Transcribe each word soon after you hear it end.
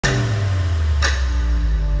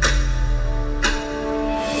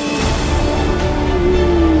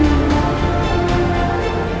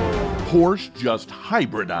Porsche just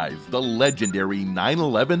hybridized the legendary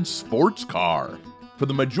 911 sports car. For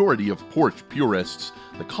the majority of Porsche purists,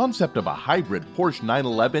 the concept of a hybrid Porsche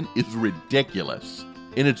 911 is ridiculous.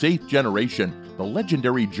 In its 8th generation, the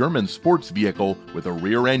legendary German sports vehicle with a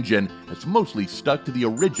rear engine has mostly stuck to the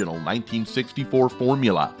original 1964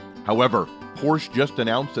 formula. However, Porsche just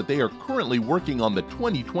announced that they are currently working on the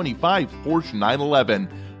 2025 Porsche 911,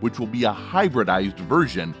 which will be a hybridized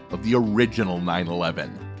version of the original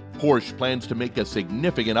 911. Porsche plans to make a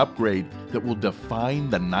significant upgrade that will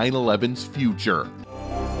define the 911's future.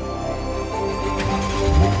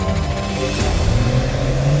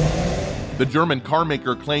 The German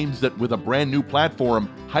carmaker claims that with a brand new platform,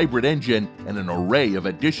 hybrid engine, and an array of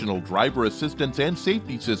additional driver assistance and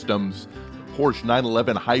safety systems, the Porsche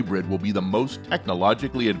 911 Hybrid will be the most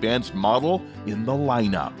technologically advanced model in the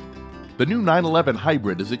lineup. The new 911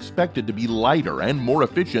 Hybrid is expected to be lighter and more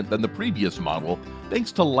efficient than the previous model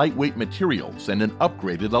thanks to lightweight materials and an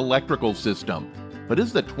upgraded electrical system. But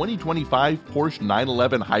is the 2025 Porsche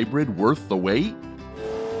 911 Hybrid worth the wait?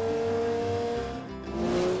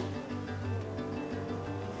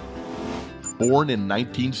 Born in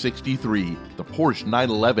 1963, the Porsche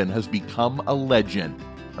 911 has become a legend.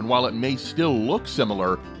 And while it may still look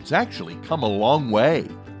similar, it's actually come a long way.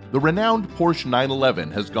 The renowned Porsche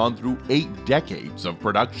 911 has gone through 8 decades of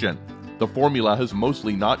production. The formula has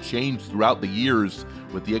mostly not changed throughout the years,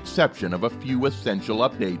 with the exception of a few essential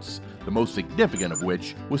updates, the most significant of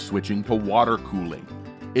which was switching to water cooling.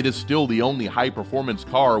 It is still the only high-performance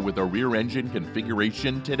car with a rear-engine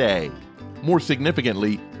configuration today. More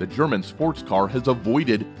significantly, the German sports car has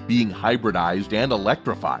avoided being hybridized and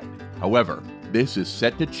electrified. However, this is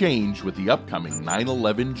set to change with the upcoming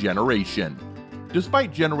 911 generation.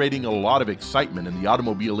 Despite generating a lot of excitement in the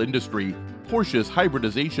automobile industry, Porsche's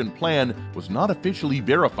hybridization plan was not officially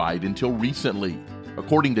verified until recently.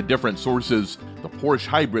 According to different sources, the Porsche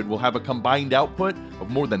Hybrid will have a combined output of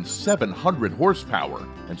more than 700 horsepower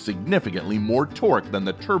and significantly more torque than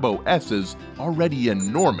the Turbo S's already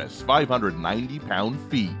enormous 590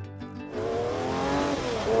 pound-feet.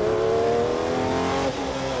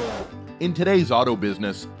 In today's auto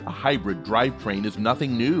business, a hybrid drivetrain is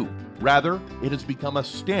nothing new. Rather, it has become a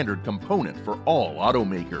standard component for all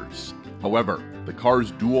automakers. However, the car's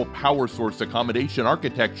dual power source accommodation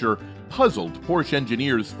architecture puzzled Porsche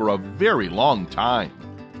engineers for a very long time.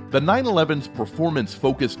 The 911's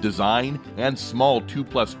performance-focused design and small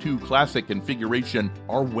 2+2 classic configuration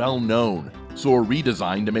are well known, so a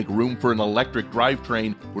redesign to make room for an electric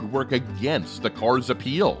drivetrain would work against the car's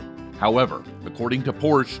appeal. However, according to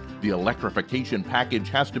Porsche, the electrification package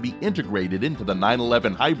has to be integrated into the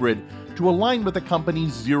 911 Hybrid to align with the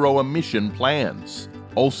company's zero-emission plans.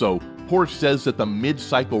 Also, Porsche says that the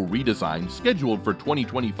mid-cycle redesign scheduled for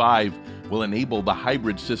 2025 will enable the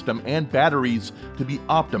hybrid system and batteries to be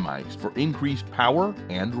optimized for increased power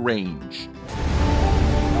and range.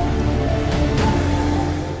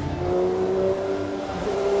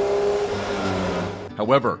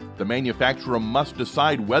 However, the manufacturer must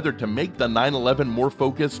decide whether to make the 911 more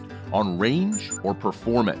focused on range or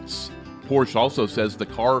performance. Porsche also says the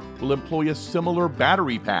car will employ a similar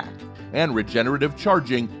battery pack and regenerative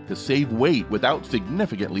charging to save weight without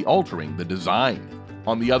significantly altering the design.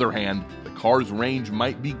 On the other hand, the car's range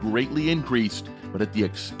might be greatly increased, but at the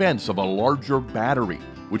expense of a larger battery,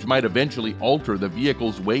 which might eventually alter the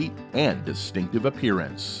vehicle's weight and distinctive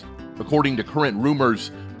appearance. According to current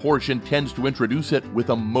rumors, Porsche intends to introduce it with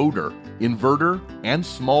a motor, inverter, and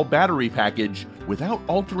small battery package without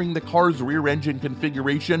altering the car's rear-engine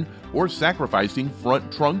configuration or sacrificing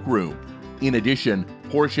front trunk room. In addition,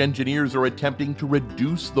 Porsche engineers are attempting to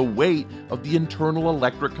reduce the weight of the internal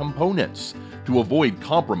electric components to avoid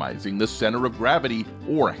compromising the center of gravity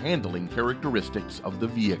or handling characteristics of the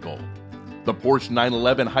vehicle. The Porsche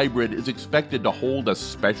 911 Hybrid is expected to hold a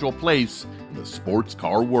special place in the sports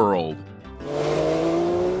car world.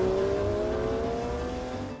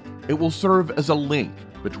 It will serve as a link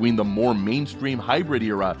between the more mainstream hybrid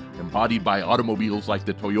era embodied by automobiles like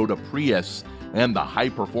the Toyota Prius and the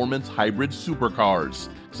high-performance hybrid supercars,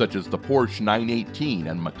 such as the Porsche 918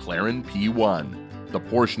 and McLaren P1. The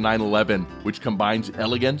Porsche 911, which combines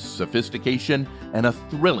elegance, sophistication, and a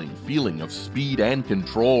thrilling feeling of speed and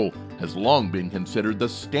control, has long been considered the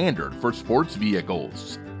standard for sports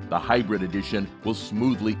vehicles. The Hybrid Edition will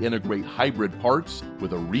smoothly integrate hybrid parts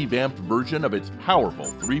with a revamped version of its powerful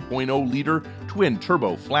 3.0-liter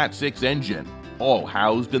twin-turbo flat-six engine, all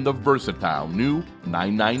housed in the versatile new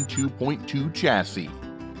 992.2 chassis.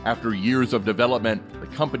 After years of development, the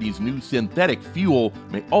company's new synthetic fuel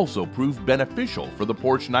may also prove beneficial for the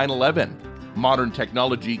Porsche 911. Modern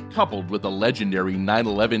technology coupled with the legendary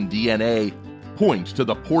 911 DNA points to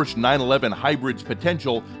the Porsche 911 Hybrid's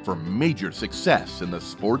potential for major success in the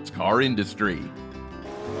sports car industry.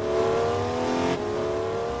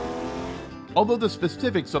 Although the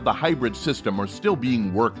specifics of the hybrid system are still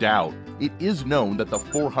being worked out, it is known that the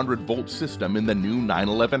 400-volt system in the new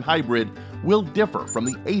 911 Hybrid will differ from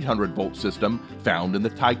the 800-volt system found in the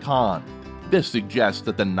Taycan. This suggests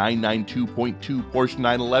that the 992.2 Porsche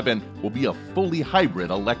 911 will be a fully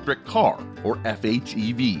hybrid electric car, or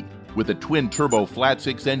FHEV, with a twin-turbo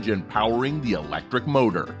flat-six engine powering the electric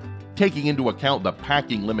motor. Taking into account the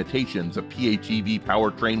packing limitations a PHEV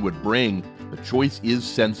powertrain would bring, the choice is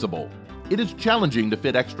sensible. It is challenging to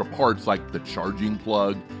fit extra parts like the charging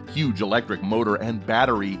plug, huge electric motor, and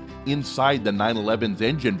battery inside the 911's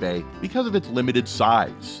engine bay because of its limited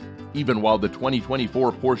size. Even while the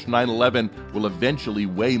 2024 Porsche 911 will eventually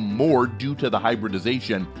weigh more due to the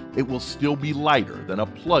hybridization, it will still be lighter than a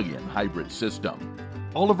plug-in hybrid system.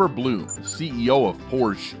 Oliver Blume, CEO of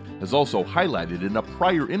Porsche, has also highlighted in a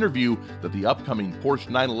prior interview that the upcoming Porsche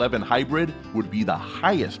 911 Hybrid would be the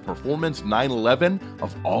highest performance 911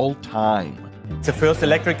 of all time. It's the first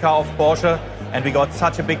electric car of Porsche, and we got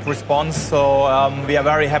such a big response, so we are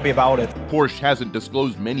very happy about it. Porsche hasn't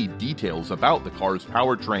disclosed many details about the car's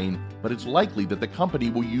powertrain, but it's likely that the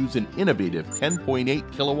company will use an innovative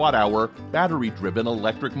 10.8 kilowatt-hour battery-driven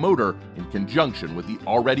electric motor in conjunction with the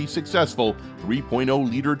already successful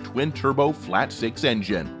 3.0-liter twin-turbo flat-six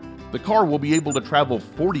engine. The car will be able to travel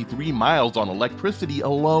 43 miles on electricity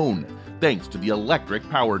alone, thanks to the electric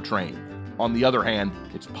powertrain. On the other hand,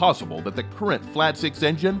 it's possible that the current flat-six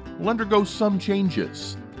engine will undergo some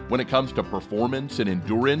changes. When it comes to performance and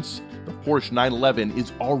endurance, the Porsche 911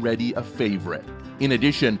 is already a favorite. In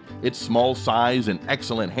addition, its small size and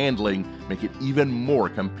excellent handling make it even more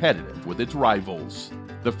competitive with its rivals.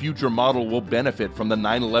 The future model will benefit from the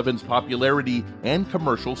 911's popularity and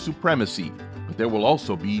commercial supremacy, but there will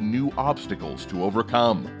also be new obstacles to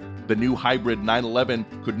overcome. The new hybrid 911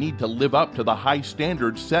 could need to live up to the high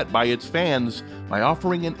standards set by its fans by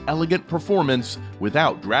offering an elegant performance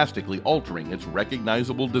without drastically altering its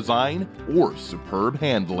recognizable design or superb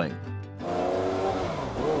handling.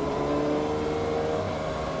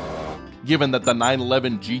 Given that the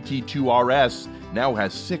 911 GT2 RS now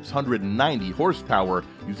has 690 horsepower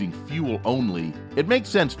using fuel only, it makes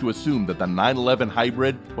sense to assume that the 911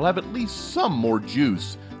 Hybrid will have at least some more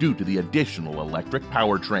juice due to the additional electric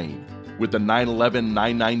powertrain. With the 911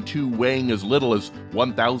 992 weighing as little as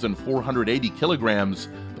 1,480 kilograms,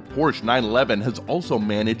 the Porsche 911 has also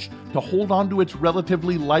managed to hold on to its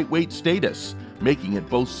relatively lightweight status, making it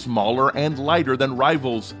both smaller and lighter than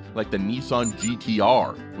rivals like the Nissan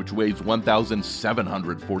GT-R, which weighs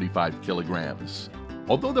 1,745 kilograms.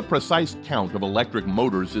 Although the precise count of electric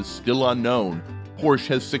motors is still unknown, Porsche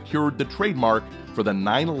has secured the trademark for the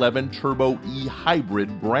 911 Turbo E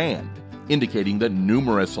Hybrid brand, indicating that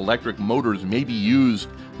numerous electric motors may be used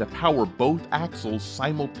to power both axles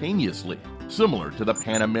simultaneously, similar to the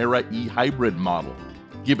Panamera E Hybrid model.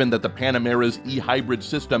 Given that the Panamera's e-hybrid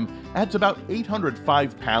system adds about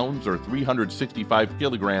 805 pounds or 365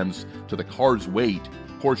 kilograms to the car's weight,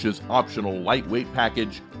 Porsche's optional lightweight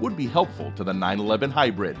package would be helpful to the 911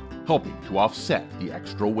 Hybrid, helping to offset the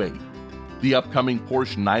extra weight. The upcoming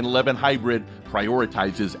Porsche 911 Hybrid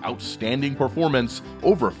prioritizes outstanding performance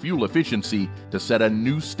over fuel efficiency to set a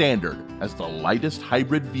new standard as the lightest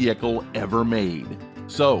hybrid vehicle ever made.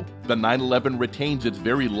 So, the 911 retains its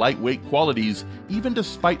very lightweight qualities even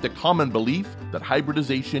despite the common belief that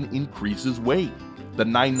hybridization increases weight. The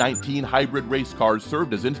 919 hybrid race cars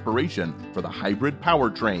served as inspiration for the hybrid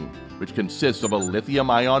powertrain, which consists of a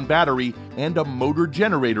lithium-ion battery and a motor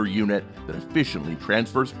generator unit that efficiently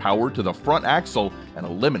transfers power to the front axle and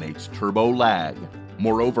eliminates turbo lag.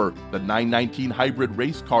 Moreover, the 919 hybrid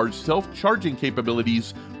race car's self-charging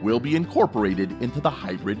capabilities will be incorporated into the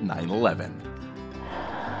hybrid 911.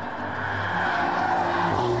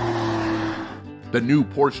 The new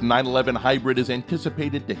Porsche 911 Hybrid is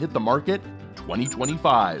anticipated to hit the market in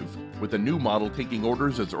 2025, with the new model taking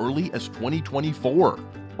orders as early as 2024.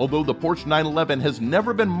 Although the Porsche 911 has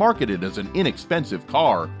never been marketed as an inexpensive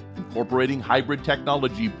car, incorporating hybrid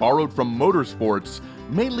technology borrowed from motorsports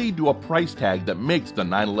may lead to a price tag that makes the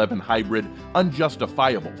 911 Hybrid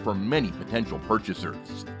unjustifiable for many potential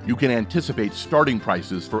purchasers. You can anticipate starting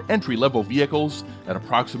prices for entry-level vehicles at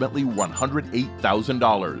approximately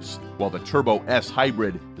 $108,000, while the Turbo S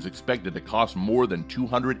Hybrid is expected to cost more than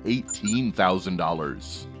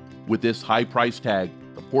 $218,000. With this high price tag,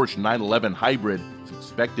 The Porsche 911 Hybrid is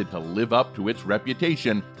expected to live up to its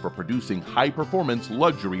reputation for producing high-performance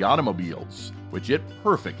luxury automobiles, which it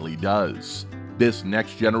perfectly does. This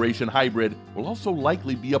next-generation hybrid will also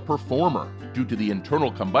likely be a performer due to the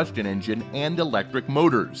internal combustion engine and electric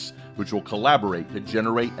motors, which will collaborate to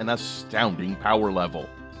generate an astounding power level.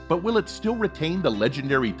 But will it still retain the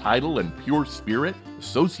legendary title and pure spirit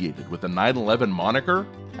associated with the 911 moniker?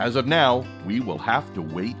 As of now, we will have to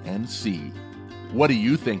wait and see. What do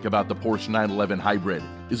you think about the Porsche 911 Hybrid?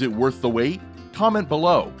 Is it worth the wait? Comment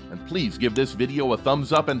below, and please give this video a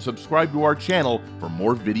thumbs up and subscribe to our channel for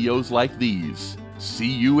more videos like these.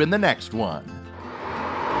 See you in the next one.